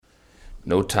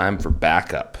No time for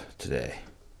backup today.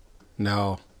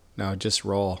 No, just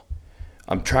roll.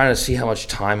 I'm trying to see how much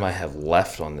time I have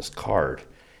left on this card,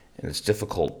 and it's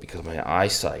difficult because my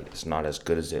eyesight is not as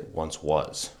good as it once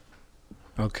was.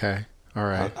 Okay, all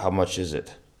right. How much is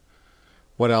it?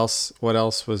 What else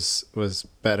was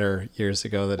better years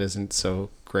ago that isn't so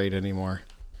great anymore?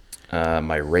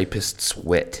 My rapist's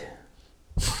wit.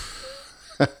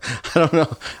 I don't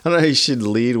know. You should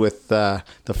lead with the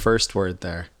first word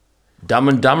there. Dumb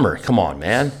and Dumber. Come on,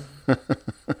 man.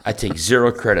 I take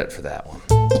zero credit for that one.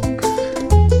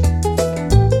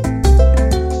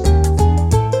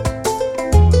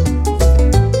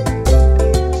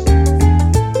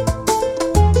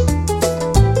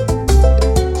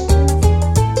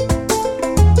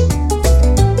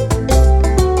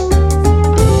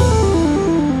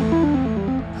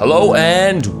 Hello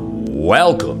and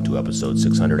welcome to episode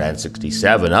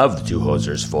 667 of the Two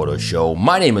Hosers Photo Show.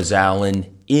 My name is Alan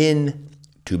in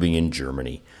Tübingen,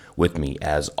 Germany. With me,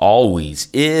 as always,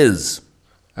 is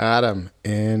Adam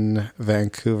in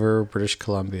Vancouver, British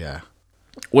Columbia.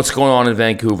 What's going on in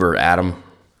Vancouver, Adam?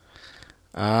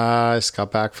 I just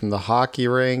got back from the hockey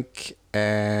rink,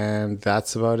 and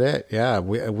that's about it. Yeah, a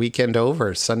weekend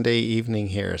over, Sunday evening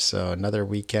here, so another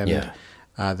weekend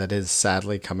that is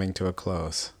sadly coming to a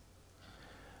close.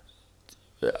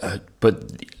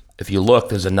 But if you look,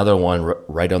 there's another one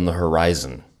right on the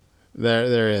horizon.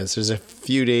 There is. There's a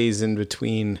few days in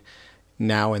between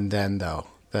now and then, though.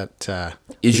 That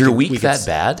is your week that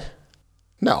bad?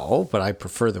 No, but I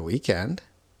prefer the weekend.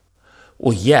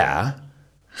 Well, yeah.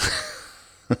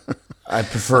 I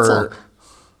prefer.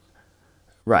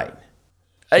 Right.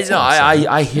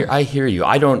 I hear you.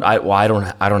 I don't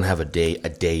have a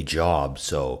day job,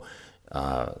 so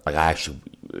I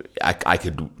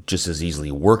could just as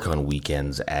easily work on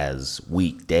weekends as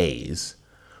weekdays,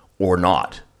 or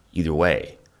not. Either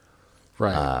way,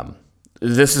 right.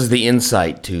 This is the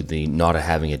insight to the not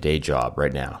having a day job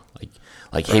right now.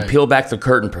 Like, hey, peel back the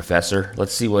curtain, Professor.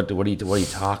 Let's see what are you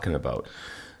talking about?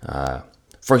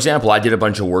 For example, I did a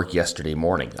bunch of work yesterday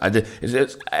morning.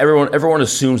 Everyone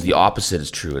assumes the opposite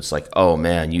is true. It's like, oh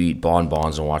man, you eat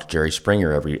bonbons and watch Jerry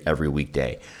Springer every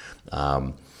weekday.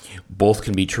 Both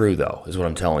can be true, though, is what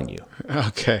I'm telling you.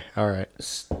 Okay, all right.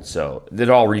 So it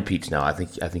all repeats now. I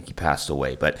think he passed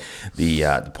away. But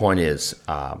the point is,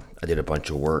 I did a bunch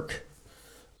of work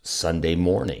Sunday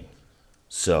morning.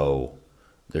 So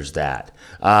there's that.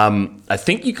 I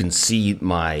think you can see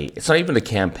it's not even a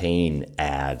campaign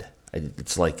ad.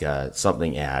 It's like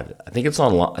something ad. I think it's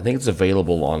online. I think it's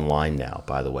available online now.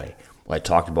 By the way, what I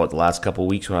talked about the last couple of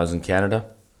weeks when I was in Canada.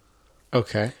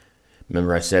 Okay.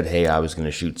 Remember, I said, hey, I was going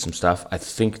to shoot some stuff. I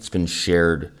think it's been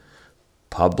shared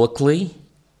publicly.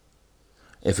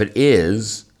 If it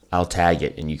is, I'll tag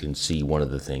it, and you can see one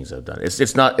of the things I've done.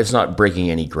 It's not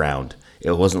breaking any ground.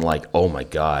 It wasn't like, oh my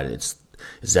God, is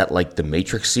that like the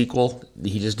Matrix sequel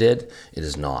he just did? It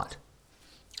is not.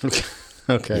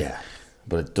 Okay. Yeah,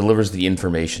 but it delivers the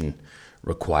information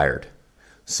required.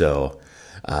 So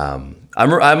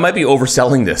I might be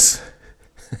overselling this.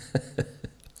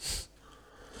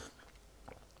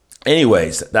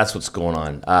 Anyways, that's what's going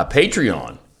on.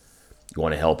 Patreon, you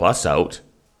want to help us out?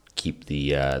 Keep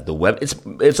the web.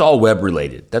 It's all web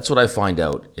related. That's what I find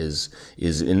out is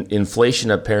inflation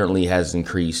apparently has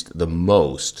increased the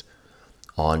most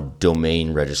on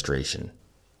domain registration.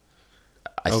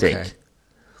 I think,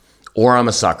 or I'm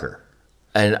a sucker.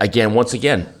 And once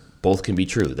again, both can be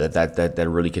true. That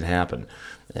really can happen.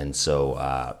 And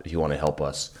so, if you want to help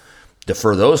us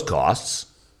defer those costs.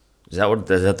 Is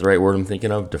that the right word I'm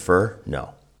thinking of? Defer?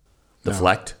 No.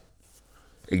 Deflect?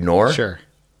 No. Ignore? Sure.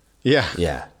 Yeah.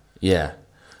 Yeah.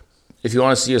 If you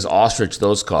want to see us ostrich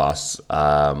those costs,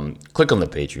 click on the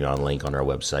Patreon link on our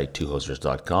website,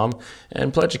 twohosers.com,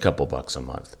 and pledge a couple bucks a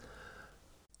month.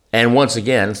 And once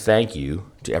again, thank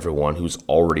you to everyone who's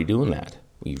already doing that.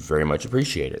 We very much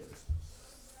appreciate it.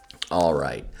 All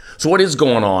right. So what is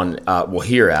going on? Well,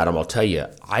 here, Adam, I'll tell you,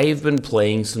 I've been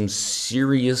playing some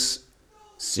serious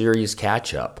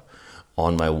catch up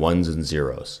on my ones and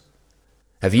zeros.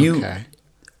 Have you? Okay.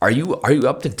 Are you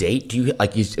up to date? Do you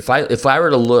if I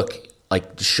were to look,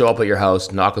 like, to show up at your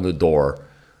house, knock on the door,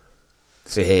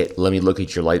 say, hey, let me look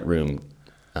at your Lightroom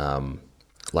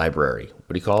library.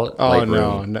 What do you call it? Oh,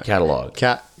 Lightroom no. catalog.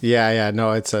 Yeah.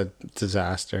 No, it's a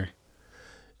disaster.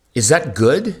 Is that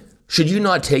good? Should you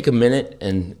not take a minute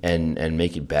and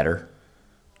make it better?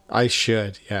 I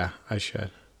should. Yeah, I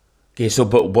should. Okay, so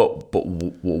but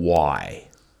why?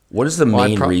 What is the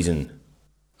main reason?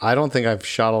 I don't think I've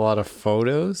shot a lot of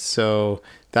photos, so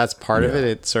that's part of it.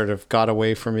 It sort of got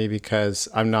away from me because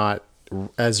I'm not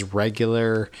as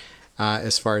regular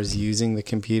as far as using the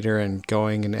computer and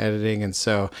going and editing. And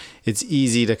so it's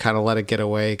easy to kind of let it get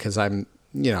away because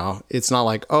it's not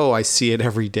like, oh, I see it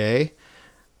every day.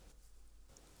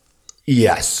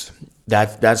 Yes,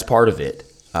 that's part of it.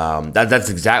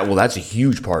 That's a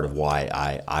huge part of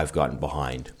why I've gotten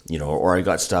behind, or I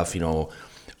got stuff,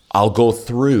 I'll go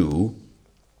through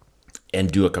and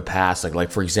do a capacity,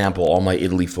 like for example, all my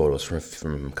Italy photos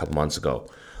from a couple months ago,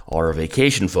 all our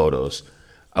vacation photos,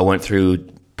 I went through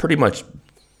pretty much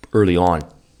early on,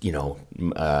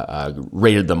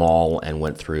 rated them all and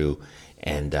went through,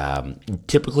 and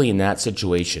typically in that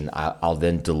situation, I'll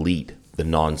then delete the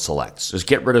non-selects. Just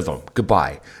get rid of them.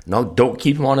 Goodbye. No, don't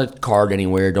keep them on a card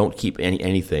anywhere. Don't keep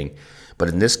anything. But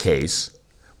in this case,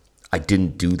 I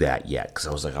didn't do that yet because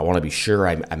I was like, I want to be sure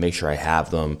I make sure I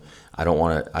have them. I don't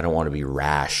want to be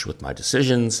rash with my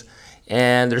decisions,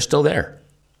 and they're still there.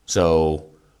 So,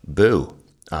 boo.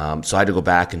 So I had to go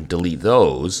back and delete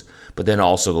those, but then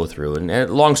also go through. And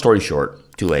long story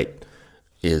short, too late,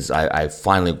 is I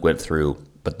finally went through.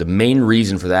 But the main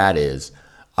reason for that is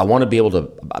I want to be able to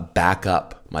back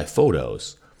up my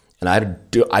photos, and I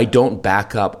don't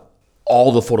back up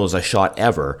all the photos I shot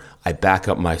ever. I back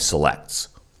up my selects,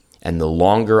 and the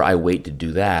longer I wait to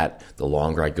do that, the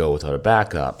longer I go without a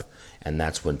backup, and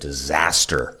that's when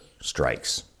disaster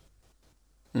strikes.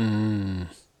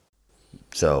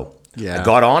 So I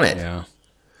got on it. Yeah.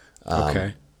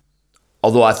 Okay.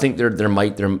 Although I think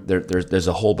there's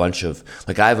a whole bunch of,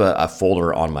 like, I have a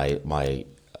folder on my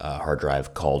hard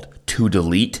drive called to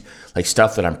delete, like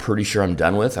stuff that I'm pretty sure I'm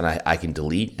done with and I can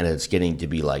delete, and it's getting to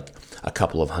be like a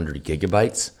couple of 100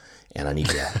 gigabytes, and I need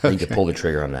to pull the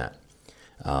trigger on that.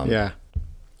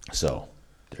 So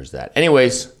there's that.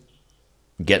 Anyways,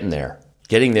 getting there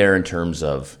in terms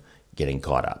of getting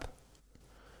caught up.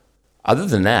 Other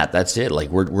than that, that's it. Like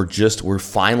we're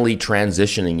finally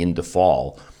transitioning into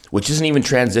fall, which isn't even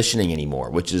transitioning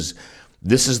anymore.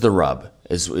 This is the rub.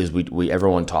 Is we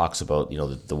everyone talks about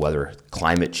the weather,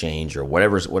 climate change, or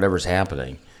whatever's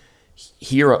happening.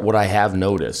 Here, what I have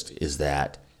noticed is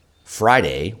that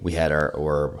Friday we had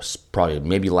or probably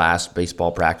maybe last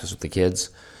baseball practice with the kids.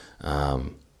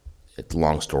 It's a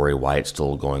long story why it's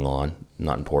still going on.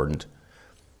 Not important,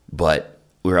 but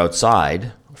we were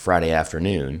outside Friday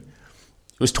afternoon.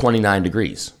 It was 29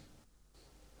 degrees.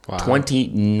 Wow.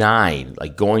 29,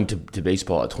 like going to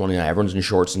baseball at 29. Everyone's in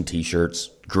shorts and T-shirts.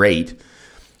 Great.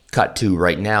 Cut to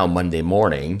right now, Monday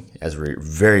morning, as we're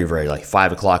very, very like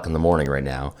 5 o'clock in the morning right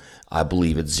now, I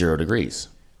believe it's 0 degrees.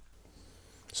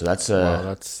 So that's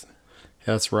that's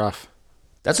rough.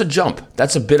 That's a jump.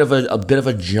 That's a bit of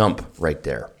a jump right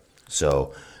there.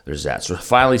 So there's that. So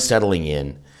finally settling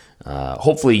in.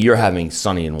 Hopefully you're having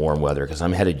sunny and warm weather because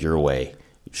I'm headed your way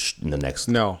in the next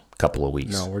couple of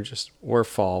weeks. No, we're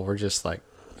fall. We're just like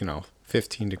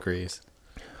 15 degrees.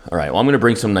 All right. Well, I'm going to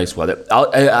bring some nice weather.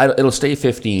 It'll stay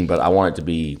 15, but I want it to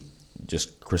be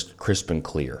just crisp and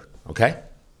clear. Okay?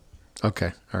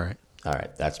 Okay. All right. All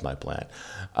right. That's my plan.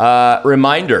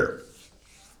 Reminder,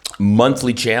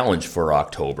 monthly challenge for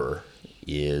October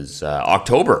is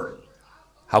October.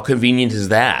 How convenient is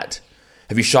that?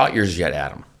 Have you shot yours yet,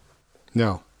 Adam?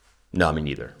 No. No, me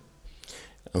neither.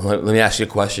 Let me ask you a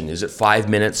question. Is it 5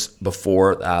 minutes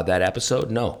before that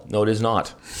episode? No, it is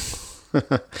not.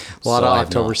 A lot of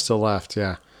October still left,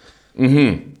 yeah.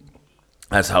 Mm-hmm.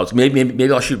 That's how it's.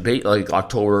 Maybe I'll shoot like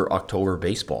October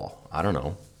baseball. I don't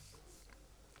know.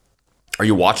 Are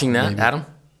you watching that, Adam?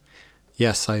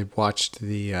 Yes, I watched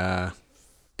the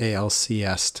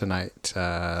ALCS tonight.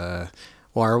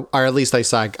 Or at least I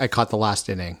caught the last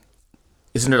inning.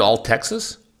 Isn't it all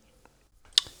Texas?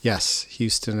 Yes,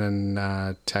 Houston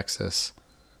and Texas.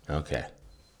 Okay.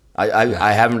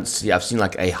 I haven't seen. I've seen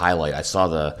like a highlight. I saw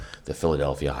the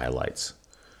Philadelphia highlights.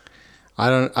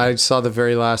 I saw the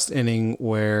very last inning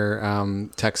where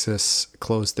Texas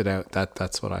closed it out.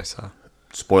 That's what I saw.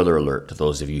 Spoiler alert to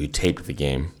those of you who taped the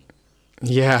game.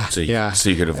 Yeah, so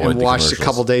you could avoid and the watched commercials. A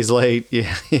couple days late.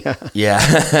 Yeah.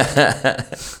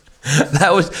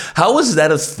 How was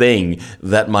that a thing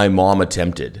that my mom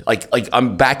attempted? Like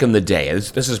I'm back in the day.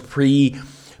 This is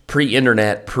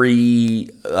pre-internet,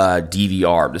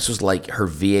 pre-DVR. This was like her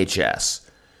VHS.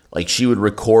 Like she would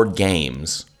record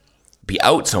games, be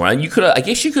out somewhere, and I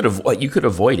guess you could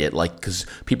avoid it, like because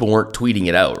people weren't tweeting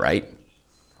it out, right?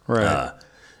 Right.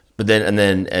 But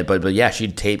yeah,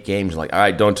 she'd tape games like, all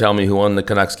right, don't tell me who won the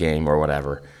Canucks game or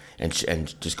whatever, and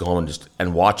just go home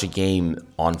and watch a game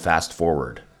on fast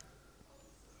forward.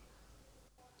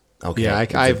 Okay. Yeah,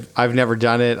 I've never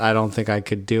done it. I don't think I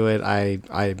could do it. I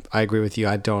agree with you.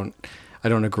 I don't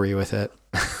agree with it.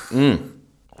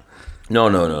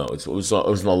 No. It was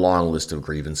a long list of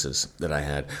grievances that I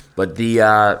had. But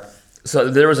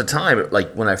so there was a time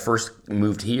like when I first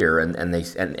moved here, and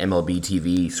MLB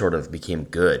TV sort of became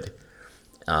good,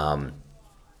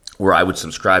 where I would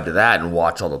subscribe to that and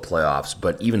watch all the playoffs.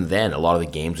 But even then, a lot of the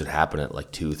games would happen at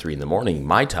like 2, 3 in the morning,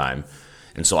 my time,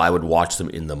 and so I would watch them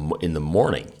in the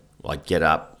morning. Like get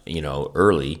up,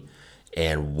 early,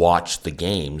 and watch the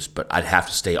games. But I'd have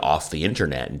to stay off the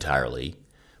internet entirely.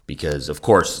 Because of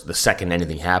course, the second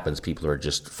anything happens, people are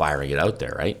just firing it out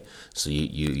there, right? So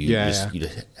you just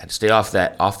had to stay off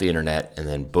the internet, and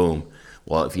then boom.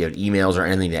 Well, if you had emails or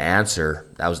anything to answer,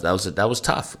 that was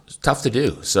tough. It was tough to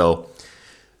do. So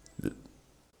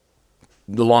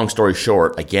the long story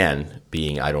short, again,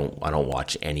 being I don't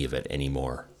watch any of it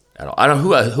anymore at all. I don't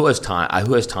who has time.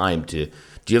 Who has time to?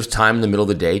 Do you have time in the middle of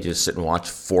the day to just sit and watch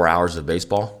 4 hours of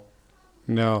baseball?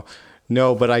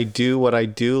 No, but I do. What I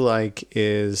do like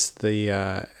is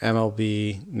the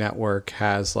MLB Network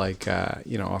has like a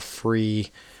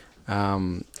free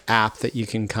app that you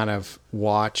can kind of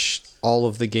watch all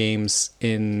of the games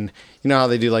in. You know how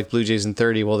they do like Blue Jays in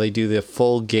 30? Well, they do the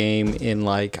full game in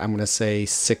like I'm gonna say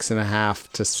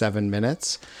 6.5 to 7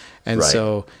 minutes, and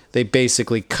so they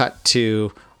basically cut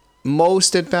to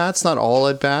most at bats, not all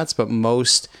at bats, but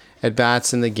most at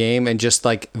bats in the game, and just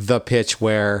like the pitch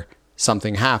where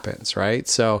something happens, right?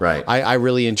 So I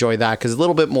really enjoy that because a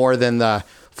little bit more than the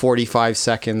 45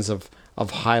 seconds of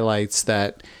highlights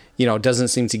that, doesn't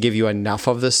seem to give you enough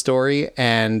of the story,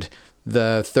 and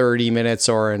the 30 minutes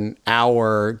or an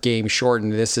hour game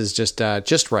shortened. This is just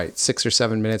right. 6 or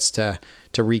 7 minutes to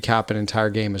recap an entire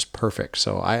game is perfect.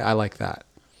 So I like that.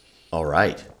 All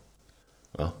right.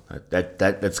 Well,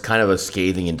 that's kind of a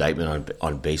scathing indictment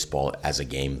on baseball as a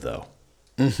game, though.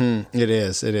 Mm-hmm. It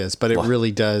is, but it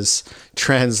really does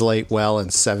translate well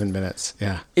in 7 minutes.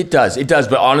 Yeah, it does.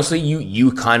 But honestly,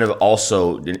 you kind of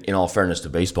also, in all fairness to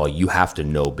baseball, you have to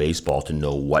know baseball to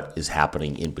know what is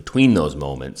happening in between those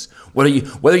moments. Whether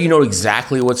you know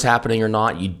exactly what's happening or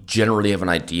not, you generally have an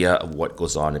idea of what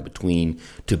goes on in between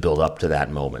to build up to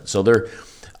that moment. So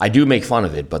I do make fun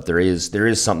of it, but there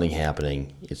is something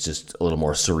happening. It's just a little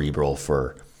more cerebral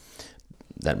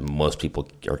that most people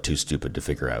are too stupid to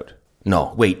figure out.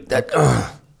 No, wait,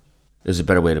 there's a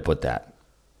better way to put that.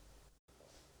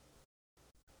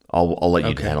 I'll let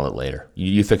you handle it later.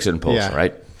 You fix it in post, all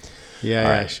right?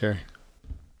 Yeah, sure.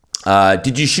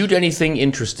 Did you shoot anything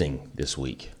interesting this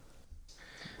week?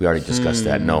 We already discussed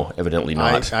that. No, evidently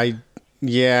not. I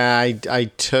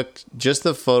took just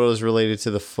the photos related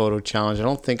to the photo challenge. I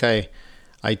don't think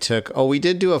I took. Oh, we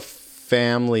did do a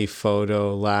family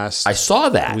photo last. I saw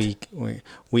that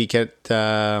week at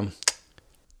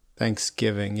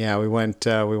Thanksgiving. Yeah, we went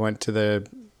to the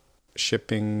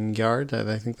shipping yard.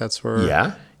 I think that's where.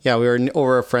 Yeah, we were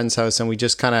over a friend's house, and we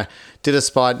just kind of did a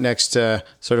spot next to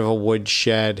sort of a wood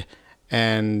shed,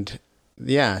 and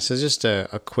yeah, so just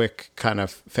a quick kind of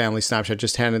family snapshot.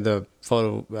 Just handed the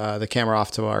camera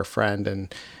off to our friend,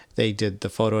 and they did the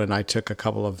photo, and I took a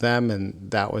couple of them,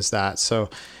 and that was that. So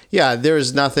yeah, there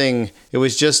was nothing. It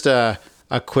was just a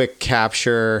quick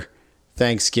capture.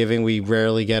 Thanksgiving, we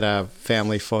rarely get a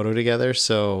family photo together,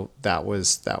 so that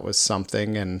was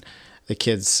something, and the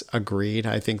kids agreed.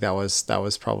 I think that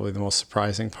was probably the most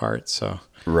surprising part. So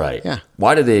yeah.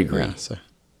 Why did they agree? Yeah, so,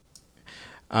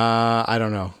 I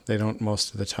don't know. They don't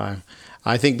most of the time.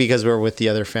 I think because we're with the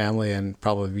other family and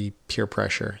probably peer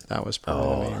pressure. That was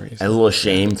probably the main reason. And a little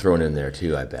shame thrown in there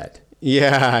too, I bet.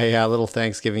 Yeah, a little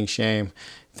Thanksgiving shame.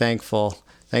 Thankful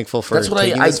for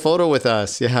taking this photo with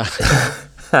us. Yeah.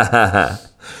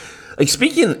 Like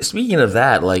speaking of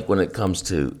that, like when it comes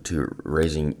to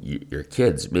raising your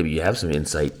kids, maybe you have some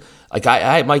insight. Like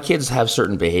my kids have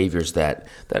certain behaviors that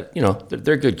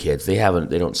they're good kids. They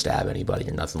don't stab anybody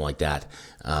or nothing like that.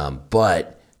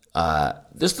 But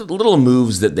just the little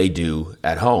moves that they do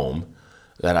at home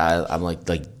that I'm like,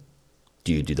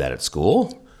 do you do that at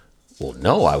school? Well,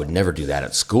 no, I would never do that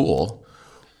at school.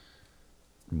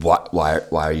 Why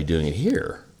are you doing it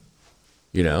here?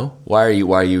 Why are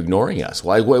you ignoring us?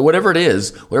 Whatever it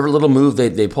is, whatever little move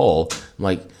they pull, I'm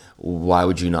like, why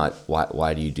would you not?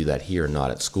 Why do you do that here and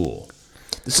not at school?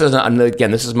 This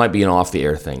might be an off the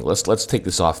air thing. Let's take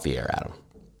this off the air, Adam.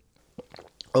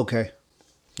 Okay.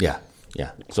 Yeah.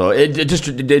 So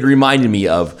it reminded me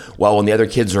of when the other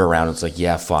kids are around, it's like,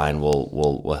 yeah, fine,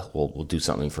 we'll do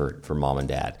something for mom and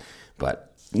dad,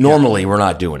 but normally we're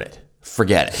not doing it.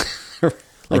 Forget it.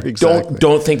 Like, exactly.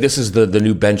 Don't think this is the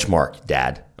new benchmark,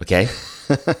 Dad. Okay.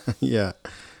 Yeah.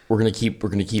 We're gonna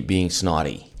keep being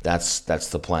snotty. That's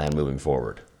the plan moving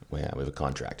forward. Yeah, we have a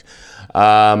contract.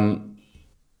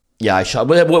 Yeah, I shot.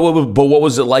 But what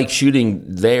was it like shooting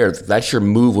there? That's your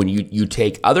move when you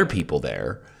take other people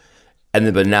there, and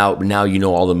then but now you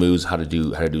know all the moves how to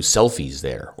do selfies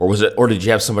there, or did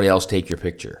you have somebody else take your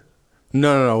picture?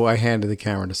 No. I handed the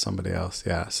camera to somebody else.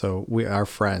 Yeah. So we are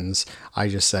friends. I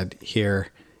just said, here's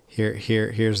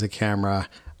the camera.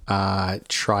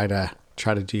 Try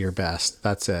to do your best.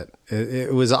 That's it.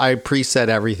 It was, I preset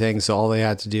everything. So all they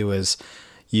had to do was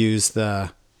use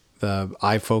the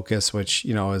iFocus, which,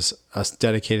 is a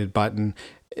dedicated button.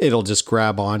 It'll just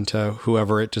grab onto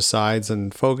whoever it decides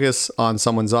and focus on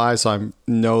someone's eye. So I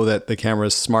know that the camera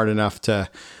is smart enough to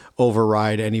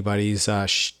override anybody's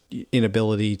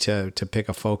inability to pick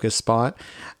a focus spot,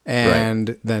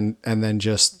 and then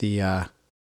just the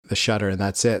shutter, and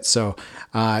that's it. So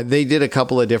they did a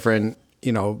couple of different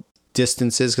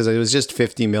distances because it was just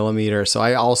 50 millimeter. So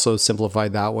I also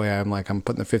simplified that way. I'm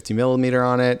putting the 50 millimeter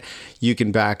on it. You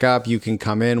can back up, you can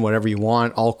come in, whatever you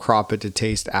want. I'll crop it to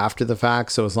taste after the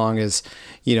fact. So as long as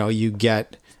you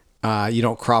get you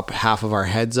don't crop half of our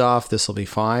heads off, this will be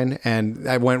fine. And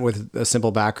I went with a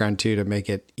simple background too to make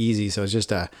it easy. So it's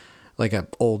just like a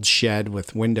old shed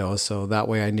with windows. So that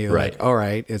way I knew all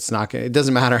right, it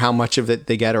doesn't matter how much of it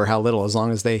they get or how little, as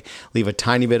long as they leave a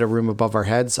tiny bit of room above our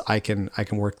heads, I can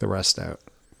work the rest out.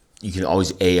 You can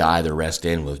always AI the rest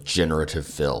in with generative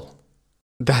fill.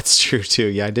 That's true too.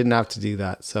 Yeah. I didn't have to do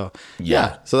that. So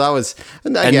yeah. So that was,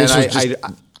 again, and this was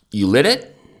you lit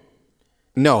it?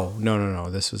 No.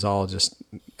 This was all just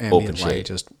ambient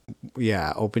light.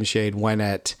 Open shade. When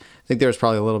I think there was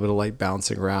probably a little bit of light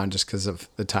bouncing around just because of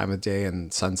the time of day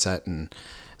and sunset. And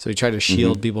so we tried to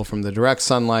shield people from the direct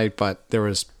sunlight, but there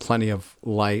was plenty of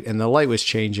light, and the light was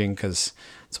changing because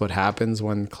it's what happens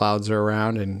when clouds are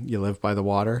around and you live by the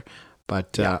water.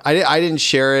 But I didn't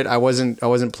share it. I wasn't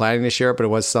planning to share it, but it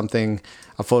was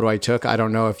a photo I took. I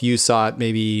don't know if you saw it.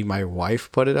 Maybe my wife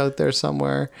put it out there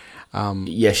somewhere.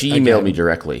 She emailed me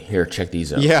directly. Here, check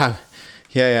these out.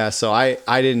 Yeah. So I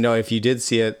didn't know if you did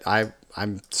see it.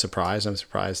 I'm surprised. I'm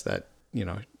surprised that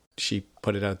she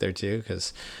put it out there too,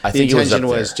 because the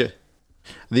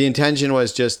intention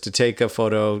was just to take a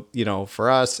photo, for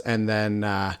us, and then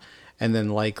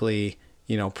likely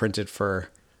print it for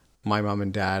my mom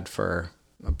and dad for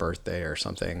a birthday or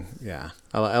something. Yeah,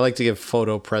 I like to give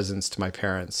photo presents to my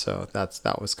parents, so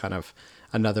that was kind of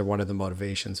another one of the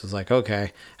motivations. Was like,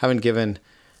 okay, haven't given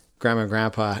grandma and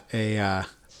grandpa a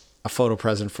photo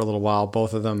present for a little while.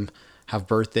 Both of them have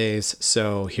birthdays,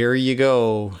 so here you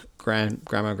go, grandma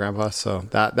and grandpa. So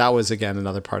that was, again,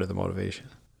 another part of the motivation.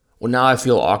 Well, now I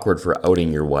feel awkward for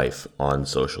outing your wife on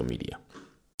social media.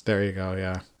 There you go.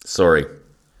 Yeah. Sorry,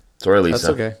 Lisa. That's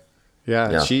okay.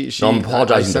 Yeah. She I'm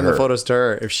apologizing. I send the photos to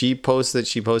her. If she posts it,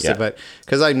 she posts it. But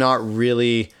because I'm not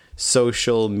really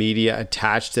social media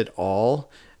attached at all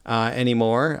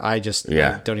anymore, I just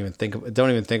don't even think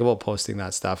about posting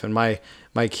that stuff. And my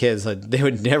kids, they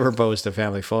would never post a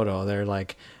family photo. They're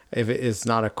like, if it's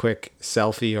not a quick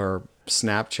selfie or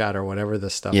Snapchat or whatever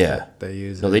the stuff that they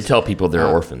use. No, they tell people they're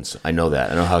orphans. I know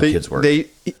that. I know how kids work.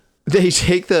 They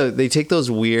take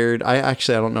those weird. I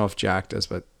don't know if Jack does,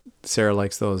 but Sarah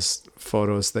likes those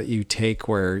photos that you take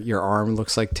where your arm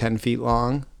looks like 10 feet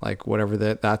long, like whatever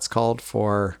that's called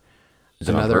for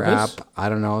another app. I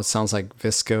don't know. It sounds like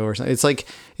Visco or something.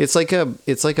 It's like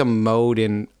a mode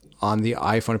on the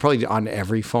iPhone, probably on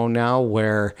every phone now,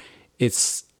 where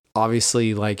it's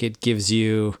obviously like it gives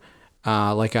you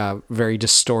like a very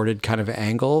distorted kind of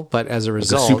angle, but as a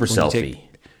result, like a super selfie.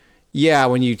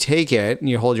 When you take it and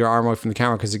you hold your arm away from the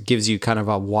camera, because it gives you kind of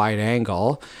a wide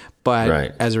angle,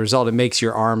 but as a result, it makes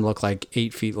your arm look like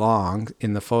 8 feet long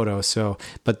in the photo. So,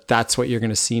 but that's what you're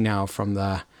going to see now from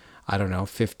the,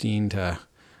 15 to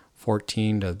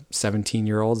 14 to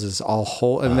 17-year-olds is all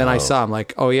whole. And then I'm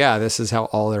like, oh yeah, this is how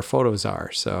all their photos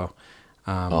are. So,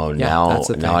 now I got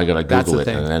to Google it.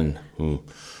 And then,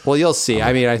 well, you'll see.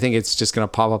 I mean, I think it's just going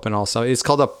to pop up in all. So it's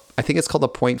called I think it's called a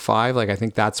 0.5. Like, I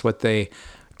think that's what the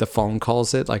phone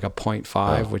calls it, like a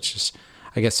 0.5, which is,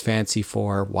 I guess, fancy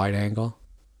for wide angle.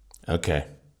 Okay.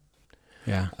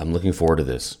 Yeah. I'm looking forward to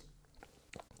this.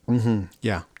 Mm-hmm.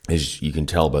 Yeah. As you can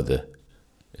tell by the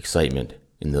excitement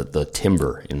in the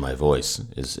timbre in my voice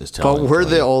is telling. But we're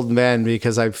the old men,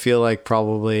 because I feel like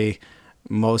probably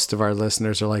most of our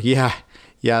listeners are like, yeah,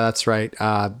 that's right.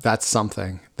 That's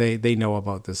something. They know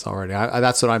about this already.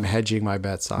 That's what I'm hedging my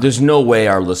bets on. There's no way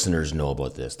our listeners know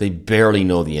about this. They barely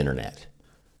know the internet.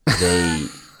 They...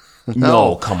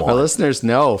 No, come on. Our listeners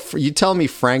know. You tell me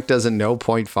Frank doesn't know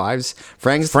 0.5s.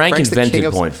 Frank invented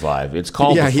 0.5. It's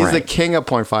called the Frank. He's the king of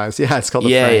 0.5s. Yeah, it's called the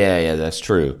Frank. Frank. Yeah, that's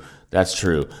true. That's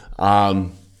true.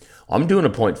 Well, I'm doing a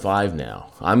 0.5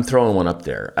 now. I'm throwing one up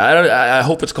there. I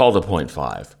hope it's called a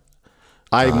 0.5.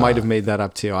 I might have made that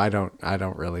up too. I don't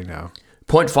really know.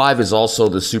 0.5 is also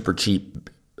the super cheap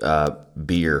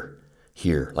beer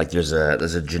here. Like there's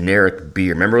a generic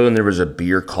beer. Remember when there was a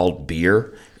beer called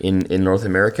beer in North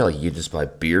America? Like you just buy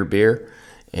beer,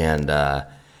 and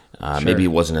Sure. maybe it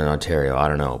wasn't in Ontario. I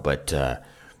don't know, but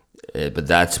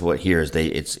that's what here is.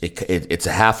 It's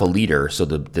a half a liter, so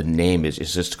the name is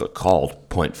just called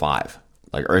 0.5.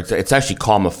 Like, or it's actually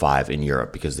 0.5 in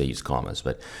Europe because they use commas,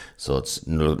 but so it's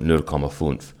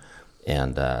 0.5,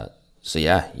 and so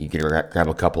yeah, you can grab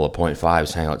a couple of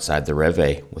 0.5s, hang outside the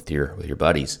Reveille with your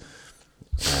buddies,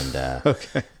 and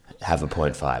Okay. have a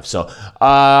 0.5. So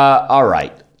all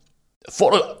right,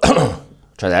 photo.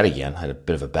 Try that again. I had a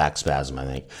bit of a back spasm, I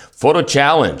think. Photo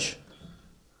challenge.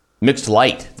 Mixed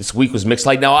light. This week was mixed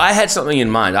light. Now, I had something in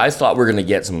mind. I thought we were going to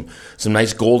get some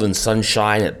nice golden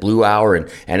sunshine at Blue Hour.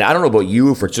 And I don't know about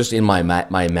you, if it's just in my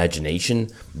imagination,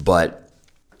 but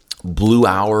Blue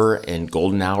Hour and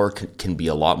Golden Hour can be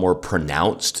a lot more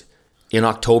pronounced in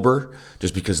October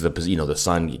just because the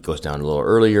sun goes down a little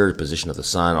earlier, position of the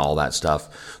sun, all that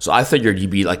stuff. So I figured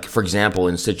you'd be like, for example,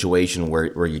 in a situation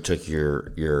where you took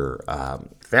your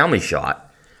family shot,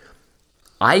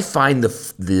 I find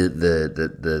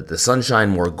the sunshine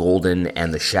more golden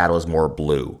and the shadows more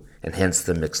blue, and hence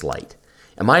the mixed light.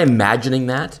 Am I imagining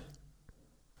that?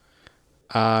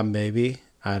 Maybe.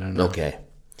 I don't know. Okay.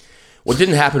 Well, it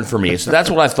didn't happen for me, so that's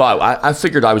what I thought. I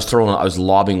figured I was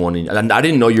lobbing one in. And I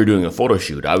didn't know you were doing a photo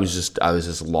shoot. I was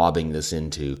just lobbing this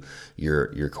into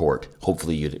your court.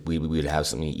 Hopefully, we would have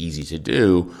something easy to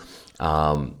do.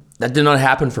 That did not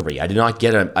happen for me. I did not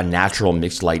get a natural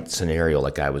mixed light scenario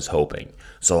like I was hoping.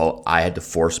 So I had to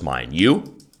force mine.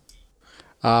 You?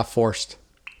 Forced.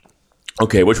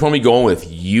 Okay, which one are we going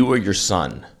with? You or your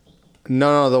son?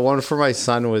 No, the one for my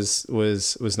son was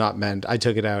not meant. I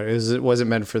took it out. It wasn't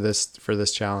meant for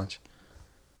this challenge.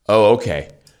 Oh, okay.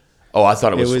 Oh, I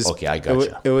thought it was okay, I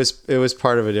gotcha. It was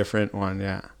part of a different one,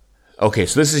 yeah. Okay,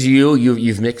 so this is you.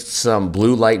 You've mixed some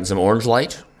blue light and some orange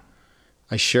light?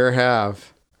 I sure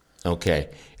have. Okay.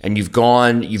 And you've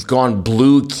gone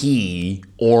blue key,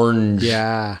 orange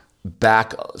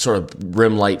back sort of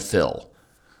rim light fill.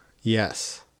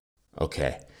 Yes.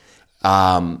 Okay.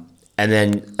 And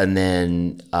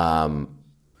then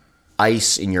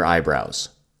ice in your eyebrows.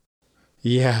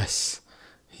 Yes.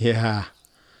 Yeah.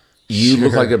 You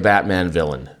look like a Batman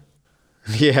villain.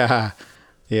 Yeah.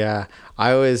 Yeah.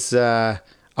 I was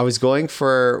going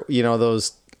for,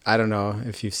 those, I don't know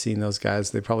if you've seen those guys.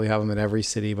 They probably have them in every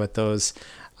city, but those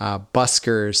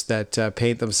buskers that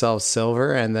paint themselves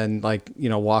silver and then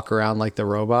walk around like the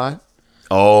robot.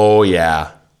 Oh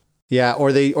yeah. Yeah,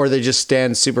 or they just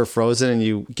stand super frozen and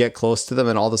you get close to them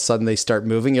and all of a sudden they start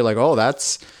moving. You're like, "Oh,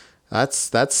 that's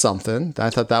something." I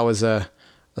thought that was a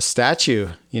statue,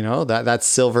 that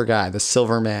silver guy, the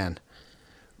silver man.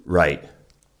 Right.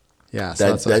 Yeah, so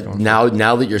that's what I was going for.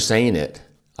 Now that you're saying it,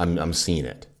 I'm seeing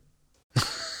it.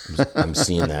 I'm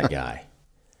seeing that guy.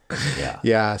 Yeah.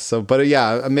 Yeah. So, but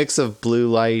a mix of blue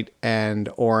light and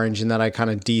orange, and then I kind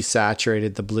of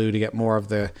desaturated the blue to get more of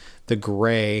the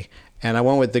gray. And I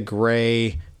went with the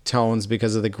gray tones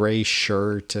because of the gray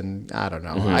shirt, and I don't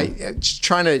know. I just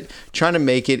trying to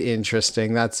make it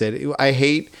interesting. That's it. I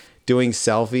hate doing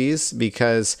selfies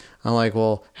because I'm like,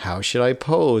 well, how should I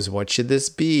pose? What should this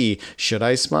be? Should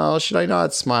I smile? Should I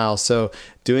not smile? So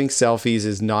doing selfies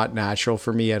is not natural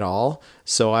for me at all.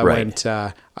 So I went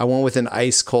with an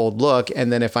ice cold look.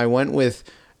 And then if I went with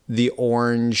the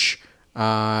orange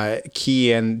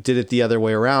key and did it the other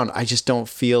way around, I just don't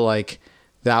feel like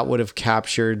that would have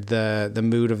captured the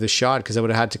mood of the shot, because I would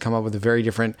have had to come up with a very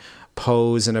different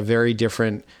pose and a very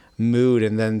different mood.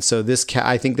 And then so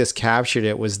I think this captured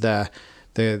it. Was the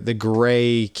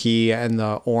gray key and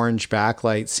the orange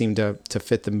backlight seemed to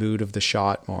fit the mood of the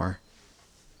shot more.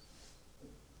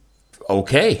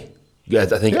 Okay. Yeah,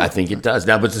 I think it does.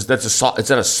 Now, but is that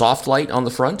a soft light on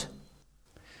the front?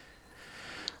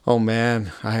 Oh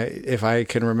man, if I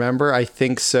can remember, I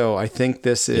think so. I think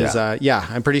this is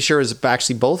I'm pretty sure it's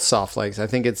actually both soft lights. I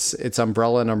think it's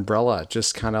umbrella and umbrella,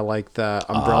 just kind of like the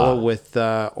umbrella with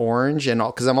the orange, and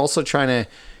because I'm also trying to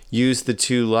use the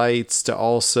two lights to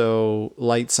also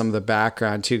light some of the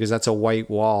background too, because that's a white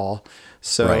wall.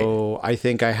 So I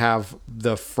think I have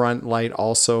the front light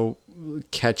also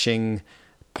catching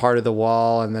part of the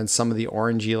wall, and then some of the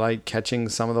orangey light catching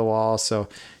some of the wall. So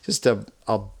just a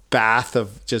bath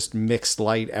of just mixed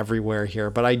light everywhere here.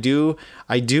 But I do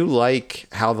like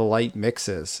how the light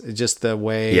mixes. It's just the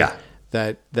way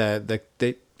that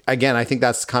the again, I think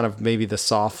that's kind of maybe the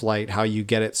soft light, how you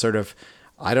get it sort of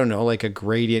I don't know, like a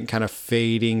gradient kind of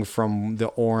fading from the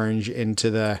orange into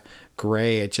the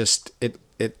gray. It's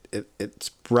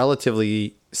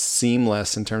relatively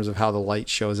seamless in terms of how the light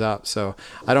shows up. So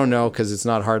I don't know, because it's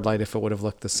not hard light, if it would have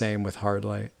looked the same with hard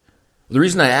light. The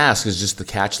reason I ask is just the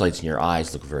catch lights in your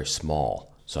eyes look very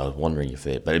small. So I was wondering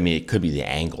but I mean, it could be the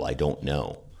angle. I don't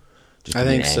know. I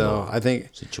think so. I think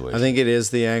it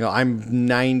is the angle. I'm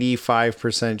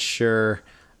 95% sure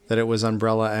that it was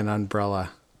umbrella and umbrella.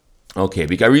 Okay,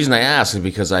 the reason I ask is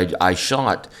because I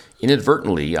shot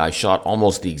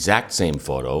almost the exact same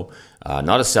photo,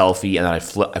 not a selfie, and then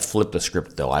I flipped the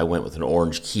script though. I went with an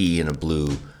orange key and a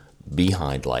blue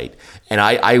behind light, and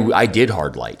I did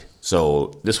hard light.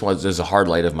 So there's a hard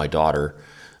light of my daughter.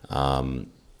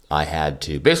 I had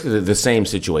to basically the same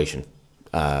situation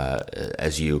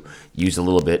as you, used a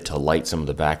little bit to light some of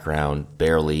the background,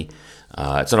 barely.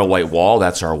 It's on a white wall.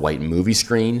 That's our white movie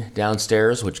screen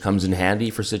downstairs, which comes in handy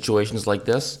for situations like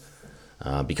this.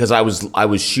 Because I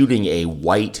was shooting a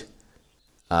white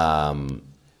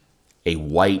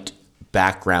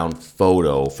background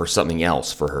photo for something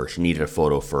else for her. She needed a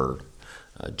photo for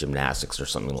gymnastics or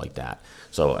something like that.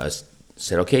 So I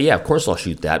said, okay, yeah, of course I'll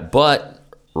shoot that. But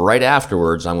right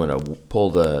afterwards, I'm going to pull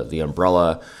the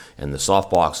umbrella and the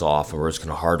softbox off, and we're just going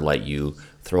to hard light you,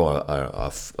 throw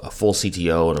a full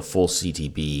CTO and a full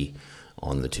CTB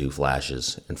on the two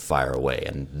flashes and fire away.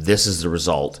 And this is the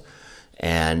result.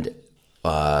 And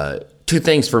two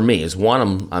things for me is,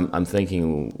 one, I'm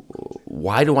thinking,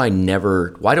 why do I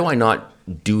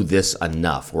not do this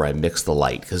enough where I mix the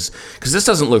light? Because this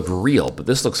doesn't look real, but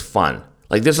this looks fun.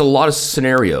 Like, there's a lot of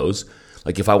scenarios,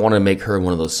 like if I want to make her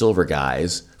one of those silver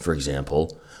guys, for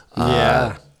example,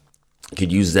 I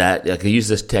could use that. I could use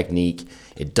this technique.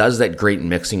 It does that great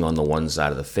mixing on the one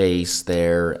side of the face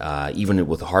there. Even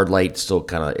with a hard light, still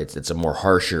kind of it's a more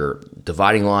harsher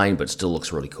dividing line, but still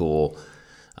looks really cool.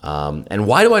 And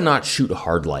why do I not shoot a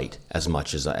hard light as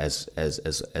much as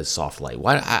soft light?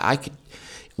 Why I could,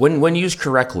 when used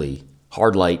correctly,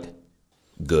 hard light,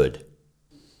 good.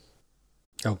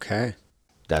 Okay.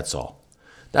 That's all.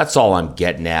 That's all I'm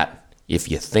getting at,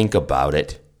 if you think about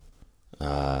it.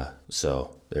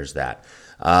 So there's that.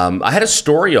 I had a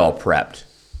story all prepped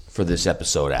for this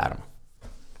episode, Adam.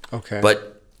 Okay.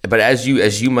 But as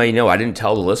you may know, I didn't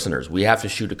tell the listeners, we have to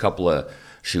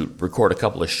record a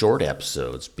couple of short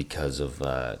episodes because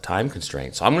of time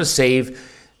constraints. So I'm going to save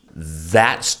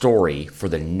that story for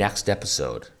the next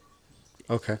episode.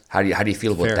 Okay. How do you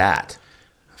feel about that?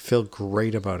 I feel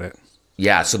great about it.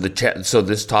 Yeah, so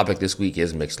this topic this week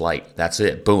is mixed light. That's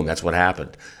it. Boom, that's what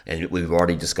happened. And we've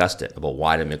already discussed it about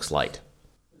why to mix light.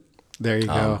 There you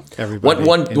go. Everybody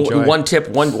one tip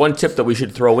that we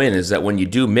should throw in is that when you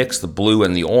do mix the blue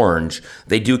and the orange,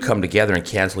 they do come together and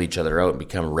cancel each other out and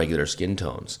become regular skin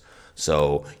tones.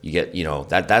 So you get,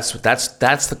 that's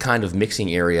the kind of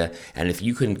mixing area. And if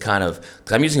you can because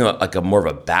I'm using a more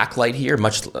of a backlight here,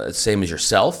 much the same as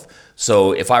yourself.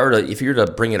 So if you were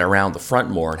to bring it around the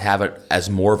front more and have it as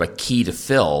more of a key to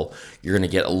fill, you're going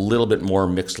to get a little bit more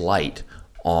mixed light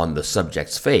on the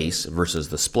subject's face versus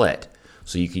the split.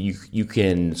 So you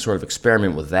can sort of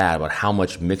experiment with that about how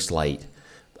much mixed light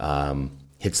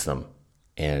hits them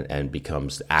and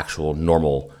becomes actual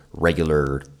normal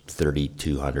regular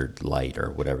 3200 light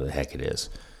or whatever the heck it is,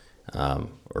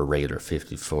 or regular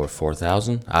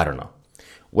 4000. I don't know.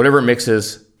 Whatever it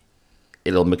mixes,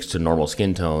 it'll mix to normal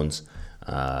skin tones.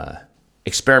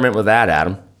 Experiment with that,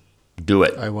 Adam. Do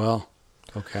it. I will.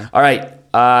 Okay. All right.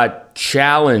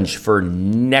 Challenge for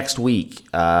next week.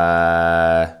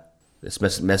 It's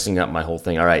messing up my whole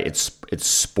thing. All right. It's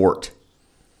sport.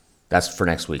 That's for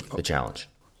next week, the challenge.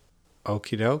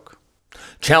 Okie doke.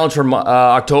 Challenge for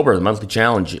October. The monthly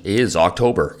challenge is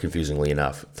October, confusingly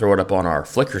enough. Throw it up on our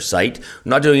Flickr site. I'm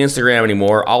not doing Instagram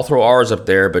anymore. I'll throw ours up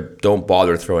there, but don't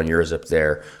bother throwing yours up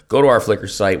there. Go to our Flickr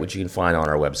site, which you can find on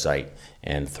our website,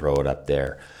 and throw it up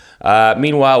there.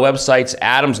 Meanwhile, websites,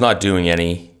 Adam's not doing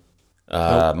any.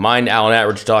 Mine,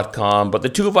 AlanAtridge.com, but the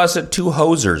two of us at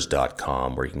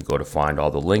twohosers.com, where you can go to find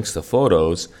all the links, the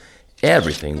photos,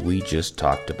 everything we just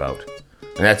talked about.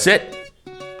 And that's it.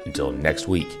 Until next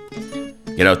week.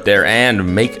 Get out there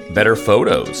and make better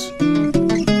photos.